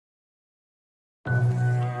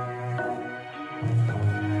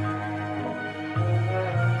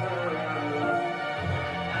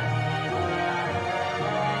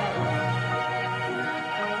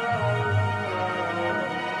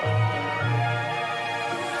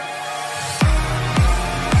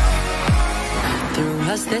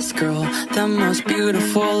was this girl, the most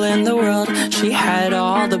beautiful in the world. She had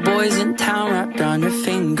all the boys in town wrapped around her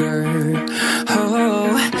finger. Oh,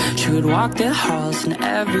 she would walk the halls and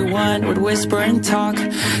everyone would whisper and talk,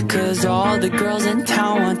 'cause all the girls in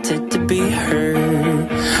town wanted to be her.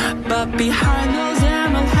 But behind those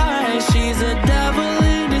emerald eyes, she's a devil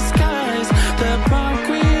in disguise. The prom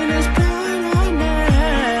queen is proud on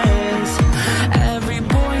nails. Every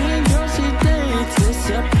boy and girl she dates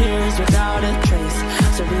disappears without a trace.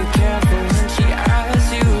 So be careful when she asks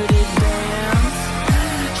you to dance.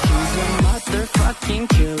 She's a motherfucking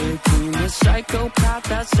killer queen, a psychopath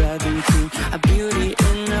at 17, a beauty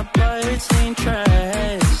in a bloodstained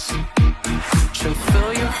dress. She'll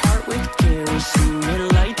fill your heart with kerosene and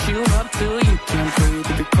light you up till you can't breathe.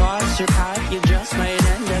 If you cross your path, you just might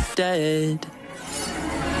end up dead.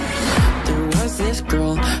 There was this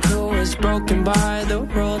girl who was broken by the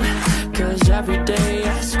world, 'cause every day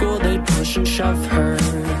at school they'd push and shove her.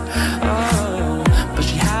 Oh, but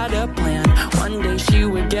she had a plan. One day she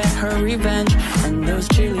would get her revenge, and those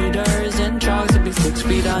cheerleaders and jogs would be 6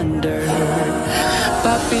 feet under her.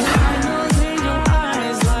 But behind those angel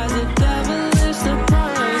eyes lies a devilish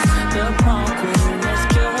surprise. The prom queen was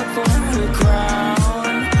killed for her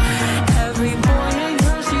crown. Every boy and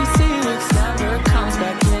girl she seeks never comes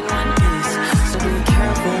back in one piece. So be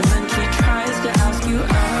careful when she tries to ask you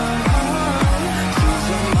out. She's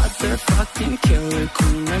a motherfucking killer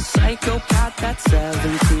queen, a psychopath at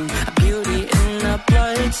 17, a beauty in a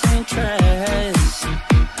bloodstained dress.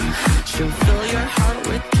 She'll fill your heart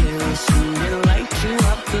with kerosene and light you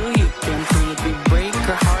up till you can't breathe. If you break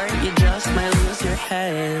her heart, you just might lose your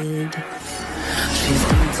head. She's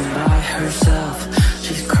dancing by herself,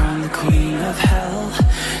 she's crying the queen of hell.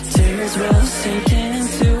 Tears will sink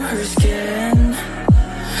into her skin.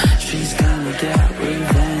 She's gonna get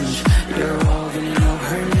revenge, you're all gonna know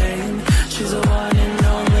her name. She's the one and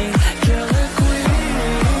only killer queen.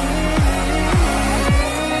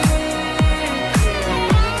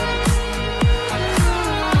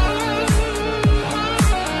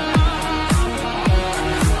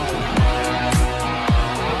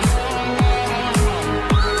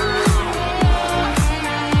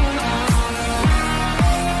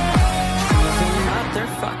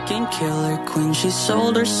 Killer queen, she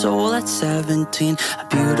sold her soul at 17, a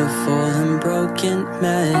beautiful and broken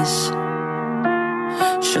mess.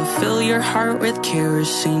 She'll fill your heart with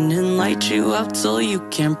kerosene and light you up till you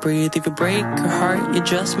can't breathe. If you break her heart, you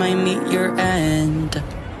just might meet your end.